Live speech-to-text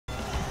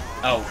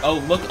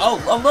Oh, look,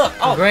 look!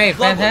 Oh, great,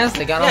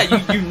 fantastic!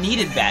 Yeah, you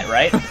needed that,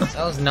 right?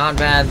 That was not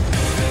bad.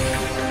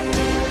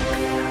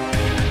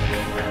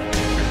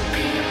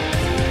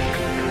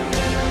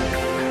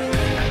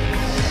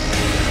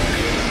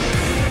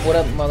 What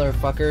up,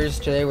 motherfuckers?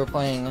 Today we're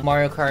playing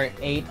Mario Kart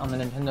 8 on the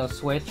Nintendo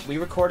Switch. We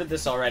recorded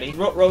this already.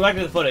 Roll back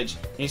to the footage,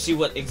 and you see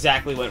what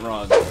exactly went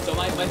wrong. So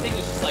my thing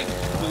is just like...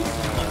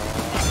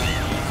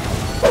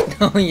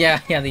 Oh yeah,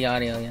 the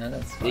audio, yeah,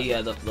 that's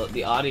fine.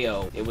 The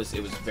audio, it was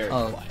very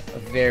quiet.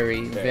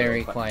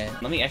 Very quiet.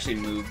 Let me actually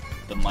move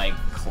the mic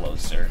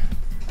closer.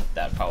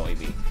 That'd probably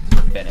be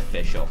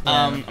beneficial.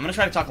 Yeah. I'm gonna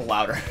try to talk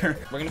louder.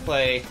 We're gonna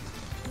play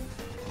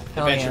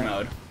adventure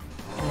mode.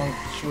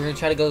 We're gonna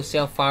try to go see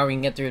how far we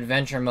can get through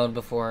adventure mode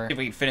before. If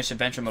we can finish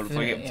adventure mode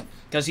before we get,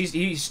 because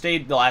he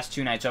stayed the last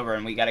 2 nights over,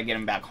 and we got to get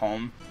him back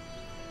home.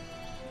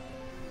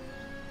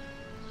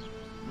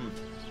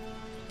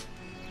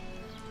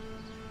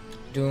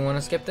 Do we want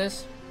to skip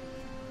this?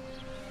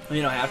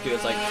 You don't have to.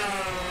 It's like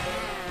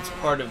it's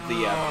part of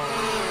the.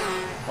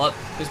 Well,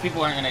 because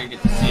people aren't gonna get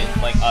to see it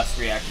like us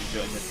reacting to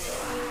it,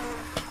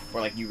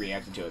 or like you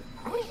reacting to it.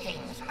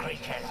 Greetings,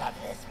 creatures of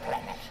this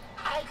planet.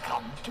 I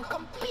come to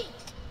compete.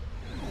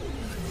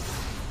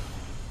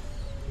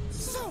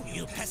 So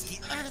you pesky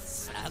earth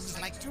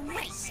slugs like to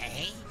race,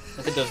 eh?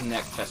 Look at those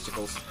neck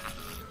testicles.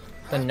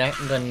 The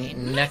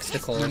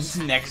nexticles.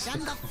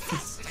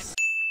 Nexticles.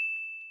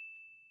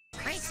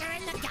 Racer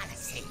in the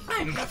galaxy.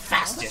 I'm the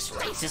fastest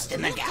racist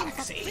in the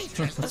galaxy.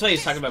 That's why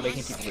he's talking about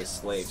making people his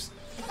slaves.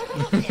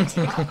 Here's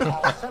the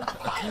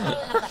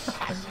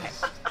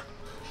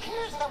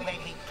way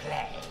we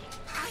play.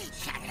 I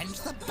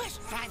challenge the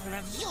best driver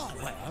of your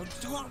world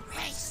to a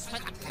race for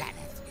the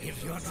planet.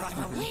 If your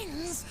driver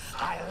wins,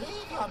 I'll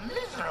leave your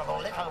miserable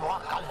little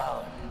walk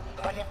alone.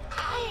 But if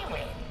I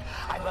win,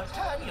 I will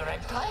turn your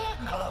entire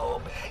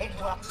globe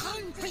into a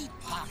concrete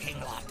parking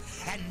lot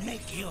and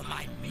make you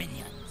my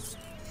minions.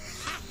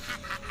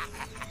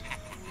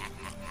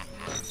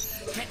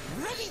 Get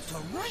ready to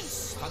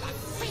race for the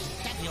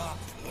fate of your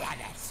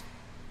planet.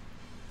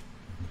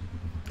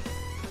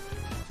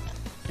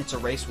 It's a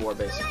race war,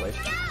 basically.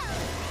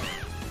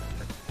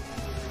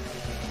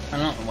 I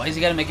don't know. Why does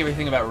he gotta make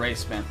everything about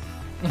race, man?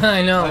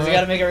 I know. Why does he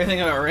gotta make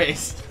everything about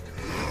race?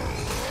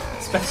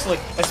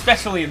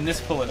 Especially in this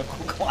political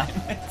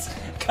climate.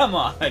 Come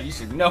on, you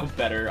should know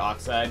better,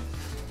 Oxide.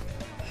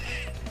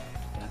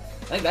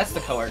 I think that's the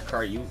color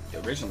car you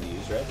originally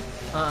used, right?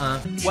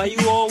 Why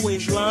you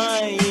always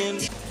lying?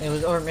 It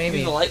was, or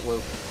maybe. It was a light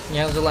blue.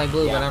 Yeah, it was a light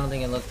blue, Yeah. but I don't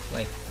think it looked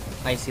like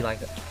icy like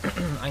that.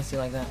 Icy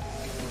like that.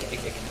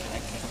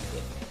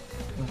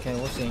 Okay,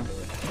 we'll see.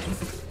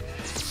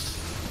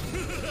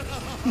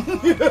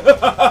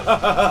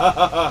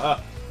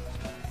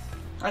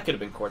 That could have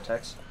been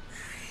Cortex.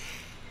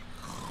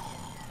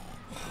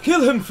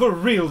 Kill him for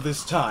real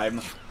this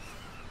time.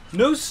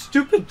 No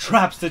stupid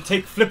traps that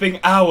take flipping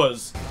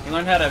hours. He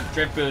learned how to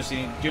drift boost,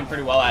 and he's doing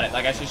pretty well at it.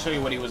 Like, I should show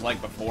you what he was like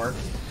before.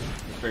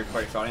 It's very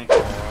quite funny. No,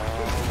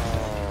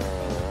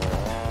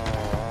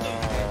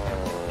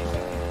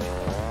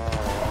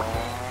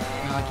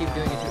 I keep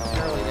doing it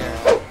too early there.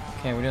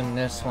 Okay, we're doing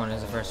this one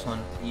as the first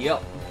one.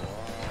 Yep.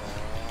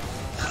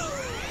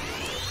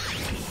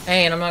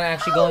 Hey, and I'm not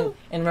actually going.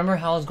 And remember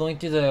how I was going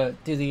through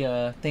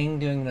the thing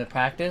doing the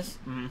practice?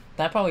 Mm-hmm.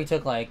 That probably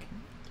took like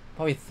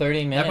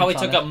 30 minutes. That probably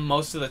took up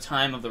most of the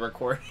time of the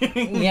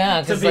recording.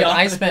 Yeah, because like,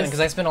 I spent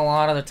a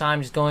lot of the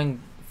time just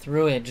going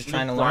through it, just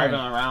trying to learn.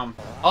 Around.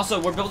 Also,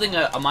 we're building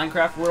a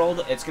Minecraft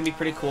world. It's gonna be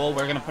pretty cool.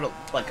 We're gonna put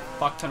like a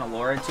fuck ton of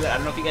lore into it. I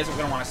don't know if you guys are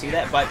gonna want to see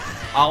that, but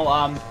I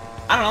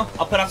don't know.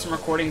 I'll put out some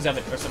recordings of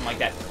it or something like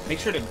that. Make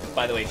sure to,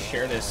 by the way,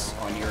 share this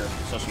on your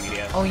social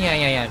media. Oh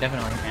yeah,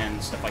 definitely.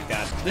 And stuff like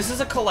that. This is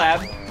a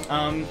collab.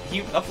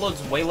 He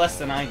uploads way less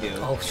than I do.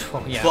 Oh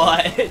yeah.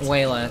 But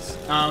way less.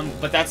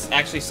 But that's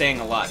actually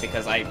saying a lot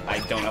because I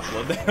don't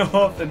upload that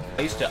often.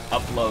 I used to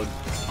upload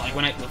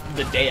like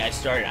the day I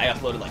started, I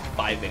uploaded like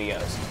 5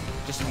 videos.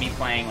 Just of me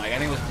playing, like I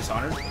think it was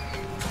Dishonored. I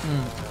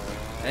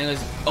think it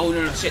was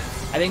no shit.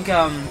 I think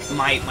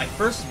my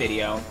first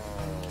video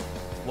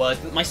was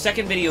my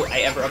second video I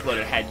ever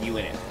uploaded had you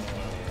in it.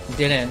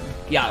 Didn't.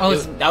 Yeah,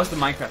 that was the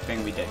Minecraft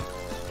thing we did.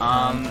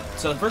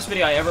 So the first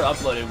video I ever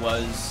uploaded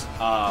was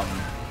oh,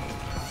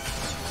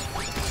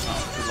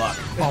 good luck.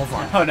 Oh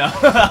fuck. Oh no.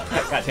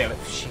 God damn it.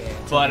 Shit.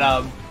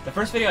 But the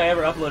first video I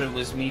ever uploaded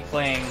was me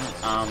playing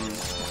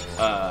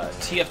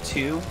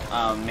TF2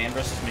 Man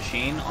vs.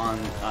 Machine on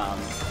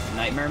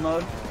Nightmare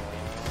mode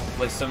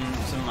with some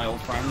of my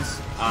old friends.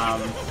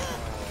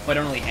 Who I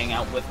don't really hang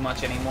out with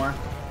much anymore.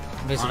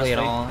 Basically honestly. at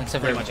all,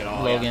 except Pretty for much at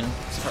all, Logan.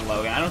 Yeah. Except for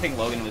Logan. I don't think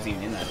Logan was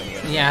even in that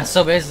video. Yeah,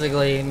 so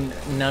basically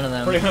none of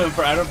them.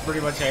 I don't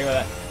pretty much hang with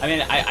that. I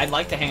mean, I'd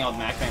like to hang out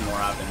with MacMan more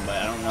often, but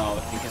I don't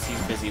know because he's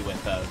busy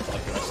with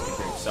like the rest of the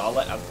group. So I'll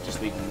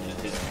just leave him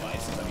to his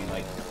devices. I mean,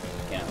 like,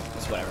 yeah,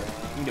 it's whatever.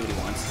 He can do what he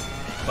wants.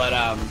 But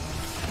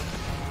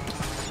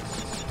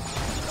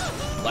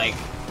like,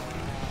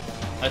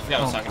 I forgot what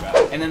I was talking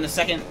about. And then the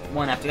second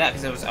one after that,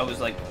 because I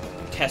was like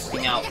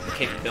testing out the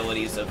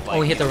capabilities of like. Oh,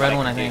 we hit the red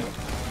one, I think.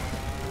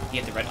 You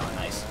get the red. Oh,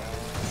 nice.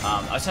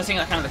 I was testing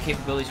out kind of the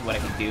capabilities of what I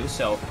could do,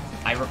 so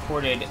I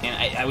recorded,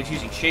 and I was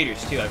using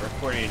shaders too. I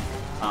recorded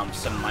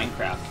some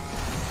Minecraft,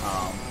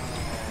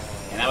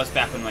 and that was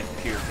back when my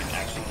computer could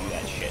actually do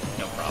that shit,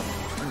 no problem.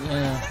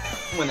 Yeah.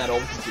 When that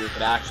old computer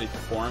could actually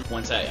perform.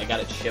 Once I got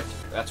it shipped,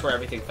 that's where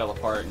everything fell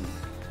apart, and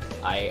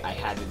I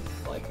had to,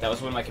 like, that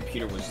was when my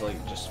computer was, like,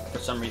 just for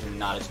some reason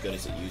not as good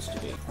as it used to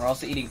be. We're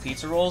also eating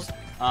pizza rolls.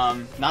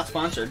 Not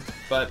sponsored,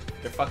 but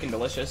they're fucking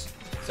delicious,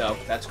 so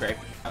that's great.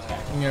 Okay.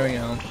 Here we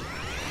go.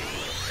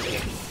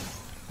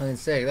 I didn't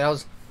say that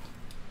was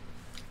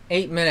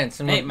 8 minutes.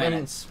 And 8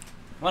 minutes.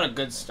 What a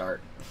good start.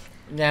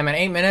 Yeah, man,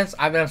 8 minutes.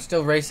 I'm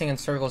still racing in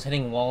circles,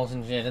 hitting walls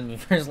and shit in the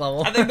first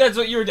level. I think that's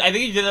what you were. I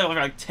think you did that for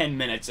like 10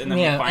 minutes, and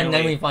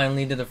then we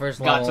finally did the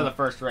first level. Got to the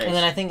first race. And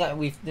then I think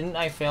didn't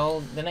I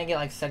get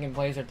like second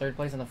place or third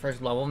place in the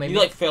first level? Maybe you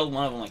like failed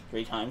one of them like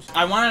 3 times.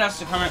 I wanted us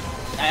to come. I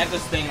had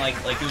this thing like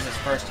it was his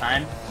first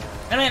time.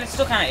 I mean, it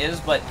still kind of is,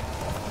 but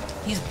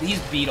he's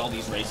beat all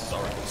these races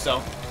already.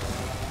 So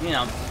you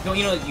know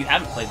you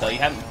haven't played though. You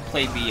haven't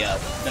played the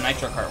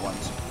Nitro Kart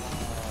ones.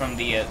 From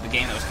the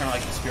game that was kind of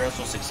like the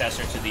spiritual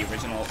successor to the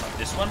original of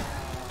this one.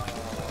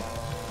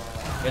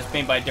 It was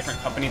made by a different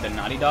company than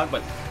Naughty Dog,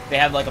 but they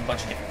had like a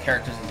bunch of different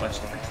characters and a bunch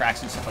of different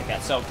tracks and stuff like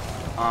that. So,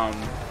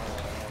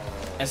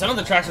 and some of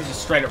the tracks were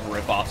just straight up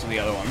rip-offs of the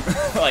other one.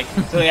 Like,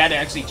 so they had to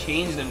actually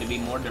change them to be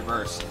more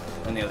diverse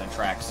than the other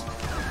tracks.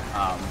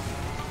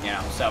 You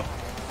know, so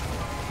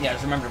yeah,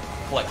 just remember to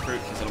collect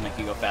fruit because it'll make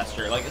you go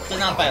faster. Like, it's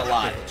not by a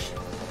lot,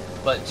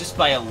 but just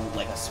by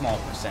a small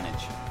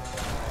percentage.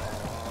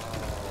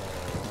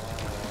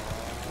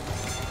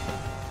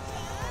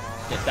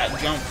 Get that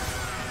jump.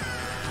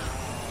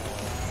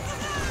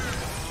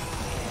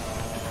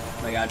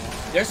 Oh my god.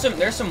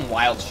 There's some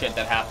wild shit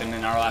that happened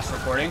in our last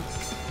recording.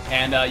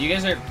 And you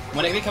guys are,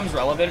 when it becomes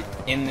relevant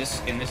in this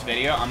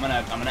video, I'm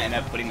gonna end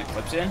up putting the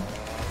clips in.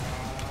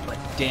 But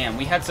damn,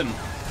 we had some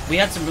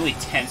really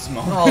tense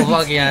moments. Oh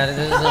fuck yeah,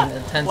 this is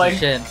intense like,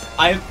 shit.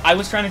 I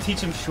was trying to teach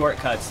him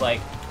shortcuts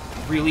like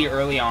really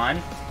early on.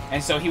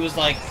 And so he was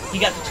like, he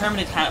got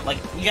determined to kind of like,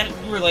 you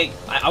were like,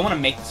 I want to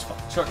make this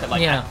shortcut.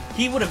 Like, yeah.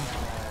 He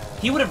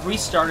would have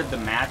restarted the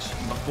match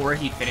before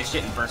he finished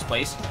it in first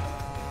place,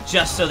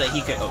 just so that he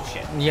could, oh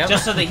shit,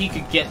 just so that he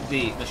could get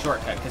the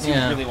shortcut, because he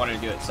really wanted to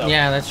do it. So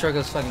yeah, that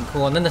shortcut's fucking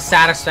cool. And then the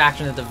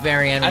satisfaction at the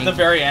very end. At the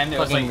very end, it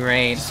was like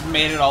great. Just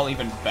made it all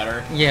even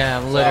better. Yeah,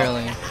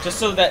 literally. So, just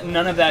so that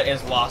none of that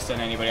is lost on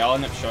anybody, I'll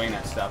end up showing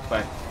that stuff.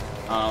 But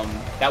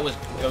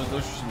those were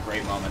some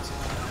great moments.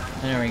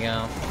 There we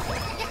go.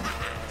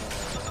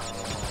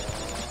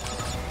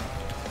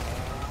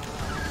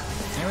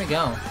 There we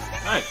go.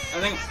 Alright,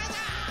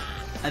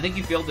 I think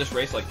you failed this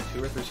race like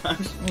 2 or 3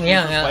 times.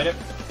 Yeah. It?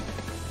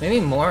 Maybe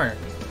more.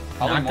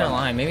 Probably Not gonna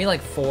lie, maybe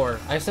like 4.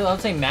 I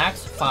would say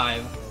max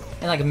 5,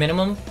 and like a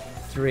minimum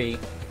 3.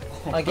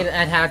 Like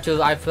I'd had to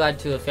have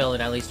failed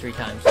it at least 3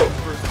 times.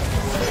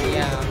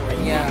 Yeah.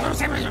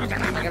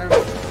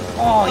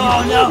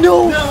 Oh no!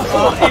 No!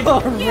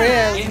 Oh,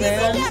 rip,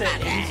 man.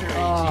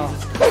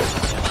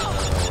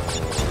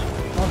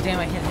 Oh damn!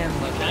 I hit him.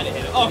 I kinda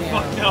hit it. Oh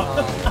fuck no!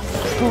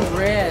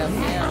 Rip,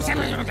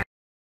 man.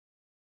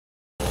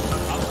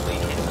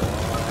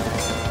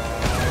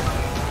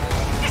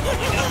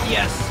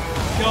 Yes!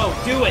 Go!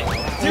 Do it!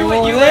 Do it!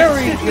 You there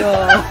we go!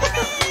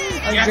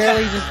 I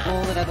barely just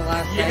pulled it at the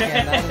last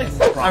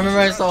second. I remember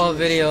I saw a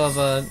video of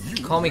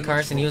Call Me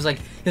Carson. He was like,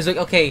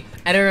 okay,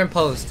 editor and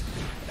post.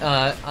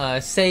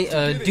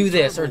 Do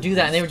this or do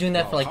that, and they were doing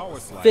that for like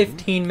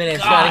 15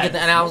 minutes trying to get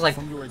that, and I was like,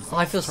 oh,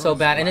 I feel so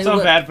bad. And it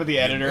was bad for the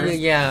editors.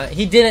 Yeah,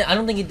 he didn't. I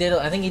don't think he did.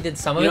 I think he did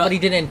some of it, but he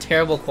did it in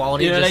terrible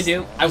quality. You know what I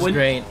do?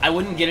 Great. I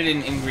wouldn't get it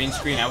in green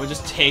screen. I would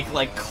just take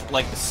like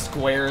the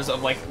squares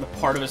of like the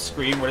part of a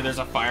screen where there's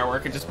a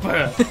firework and just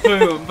boom,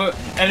 boom, boom,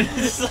 and it's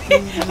just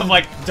like, I'm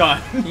like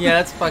done. Yeah,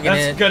 that's fucking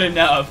That's good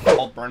enough.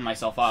 I'll burn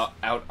myself out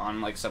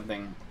on like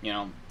something, you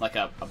know, like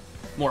a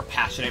more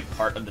passionate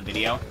part of the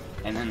video.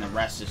 And then the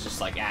rest is just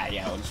like, yeah,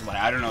 just what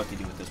I don't know what to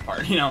do with this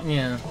part, you know?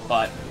 Yeah.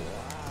 But,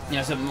 you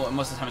know, so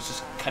most of the time it's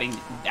just cutting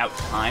out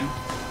time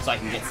so I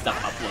can get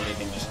stuff uploaded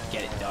and just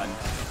get it done.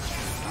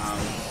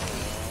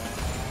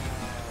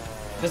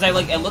 Because I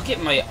look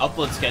at my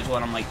upload schedule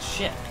and I'm like,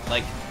 shit,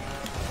 like,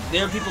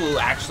 there are people who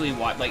actually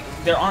watch, like,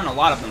 there aren't a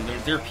lot of them,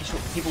 there are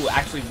people who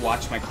actually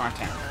watch my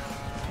content.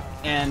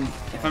 And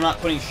if I'm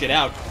not putting shit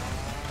out,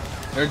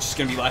 there's just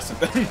gonna be less of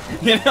them,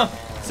 you know?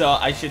 So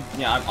I should, you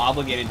know, I'm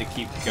obligated to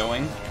keep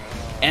going.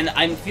 And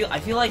I feel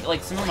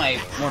like some of my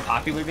more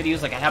popular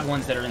videos, like I have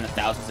ones that are in the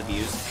thousands of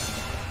views,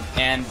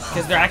 and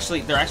because they're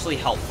actually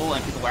helpful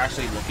and people are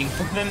actually looking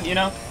for them, you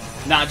know,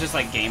 not just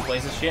like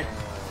gameplays and shit,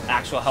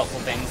 actual helpful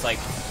things like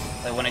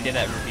when I did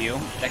that review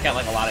that got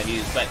like a lot of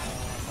views. But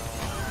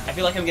I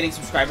feel like I'm getting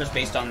subscribers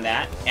based on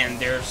that, and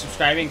they're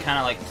subscribing kind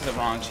of like to the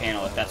wrong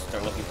channel if that's what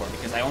they're looking for,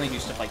 because I only do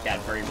stuff like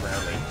that very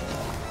rarely,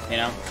 you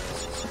know.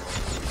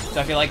 So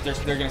I feel like they're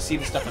gonna see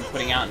the stuff I'm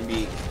putting out and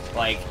be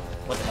like,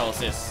 what the hell is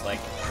this? Like,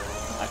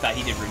 I thought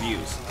he did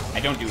reviews. I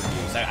don't do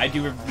reviews. I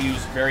do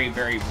reviews very,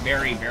 very,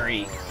 very,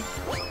 very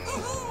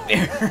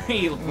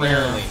very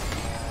rarely.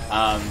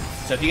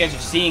 So if you guys are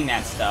seeing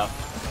that stuff,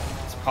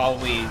 it's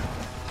probably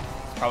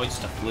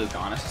just a fluke,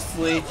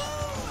 honestly.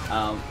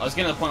 I was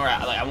getting to the point where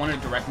I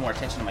wanted to direct more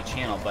attention to my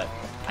channel, but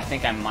I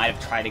think I might have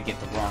tried to get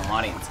the wrong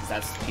audience, because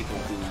that's people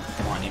who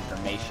want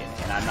information,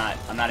 and I'm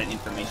not an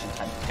information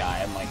type of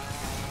guy.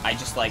 I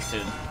just like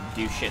to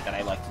do shit that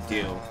I like to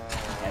do,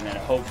 and then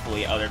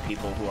hopefully other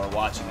people who are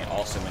watching it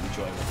also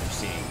enjoy what they're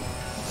seeing.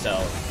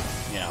 So,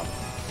 you know,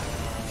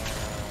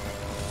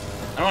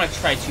 I don't want to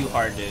try too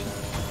hard to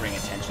bring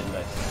attention,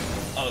 but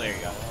oh, there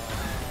you go.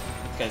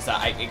 Because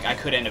I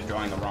could end up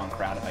drawing the wrong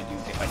crowd if I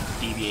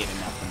deviate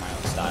enough from my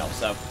own style.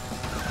 So,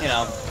 you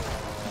know,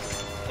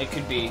 it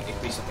could be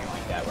something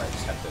like that where I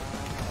just have to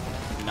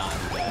not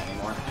do that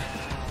anymore.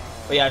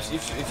 But yeah,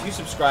 if you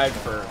subscribe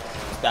for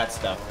that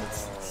stuff,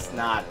 it's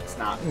not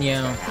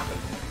yeah. gonna happen.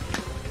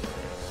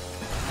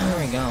 There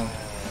we go.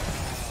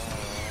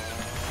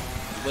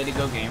 Way to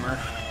go, gamer.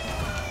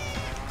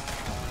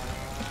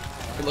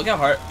 Hey, look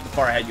how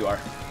far ahead you are.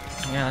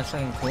 Yeah, that's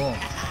fucking cool.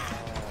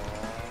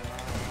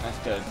 That's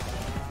good.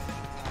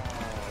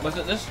 Was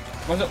this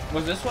one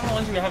of the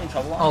ones you were having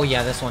trouble on? Oh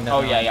yeah, this one.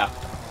 Definitely. Oh yeah.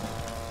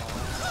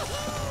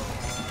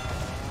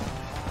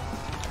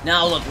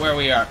 Now look where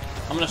we are.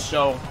 I'm gonna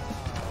show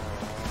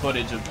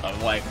footage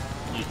of like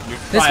your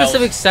trials. This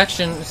specific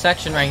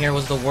section right here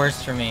was the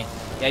worst for me.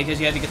 Yeah, because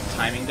you had to get the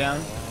timing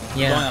down.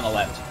 Yeah. Going on the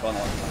left. Go on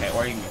the left. Okay,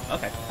 or you can go.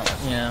 Okay.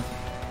 Yeah.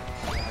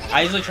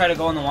 I usually try to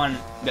go on the one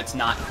that's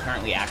not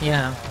currently active.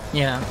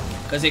 Yeah.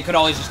 Because it could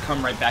always just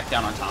come right back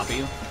down on top of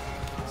you.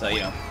 So,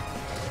 you know.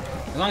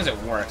 As long as it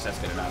works, that's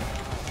good enough.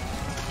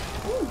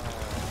 Woo.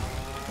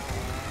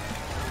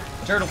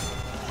 Turtle.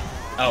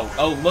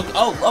 Oh, look.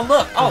 Oh,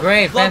 look. Oh,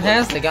 great. lovely.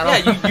 Fantastic.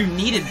 Yeah, you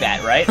needed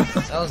that, right?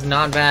 That was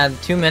not bad.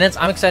 2 minutes.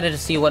 I'm excited to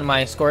see what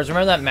my score is.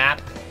 Remember that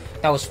map?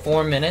 That was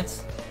 4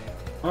 minutes.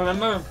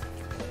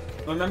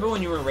 Remember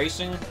when you were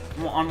racing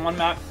on one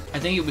map? I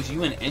think it was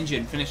you and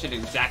Engine finished at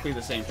exactly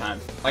the same time.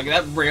 Like,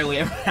 that rarely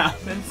ever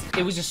happens.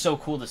 It was just so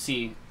cool to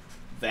see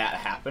that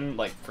happen,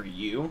 like, for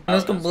you. It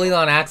was completely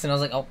on accident. I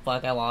was like, oh,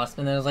 fuck, I lost.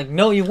 And then it was like,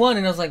 no, you won.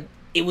 And I was like...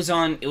 It was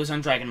on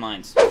Dragon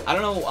Mines. I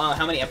don't know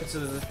how many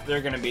episodes there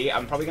are going to be.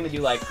 I'm probably going to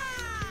do, like,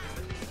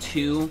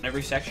 2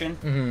 every section.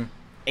 Mm-hmm.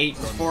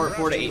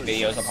 4 to 8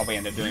 videos I'll probably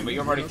end up doing, but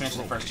you've already finished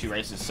the first 2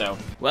 races, so.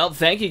 Well,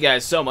 thank you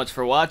guys so much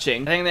for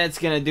watching. I think that's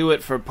gonna do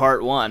it for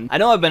part 1. I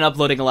know I've been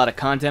uploading a lot of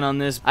content on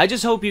this. I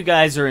just hope you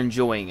guys are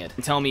enjoying it.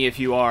 And tell me if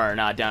you are or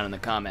not down in the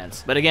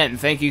comments. But again,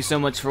 thank you so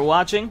much for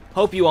watching.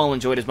 Hope you all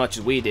enjoyed as much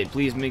as we did.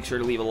 Please make sure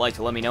to leave a like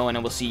to let me know, and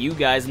I will see you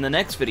guys in the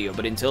next video.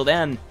 But until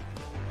then,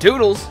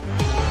 toodles!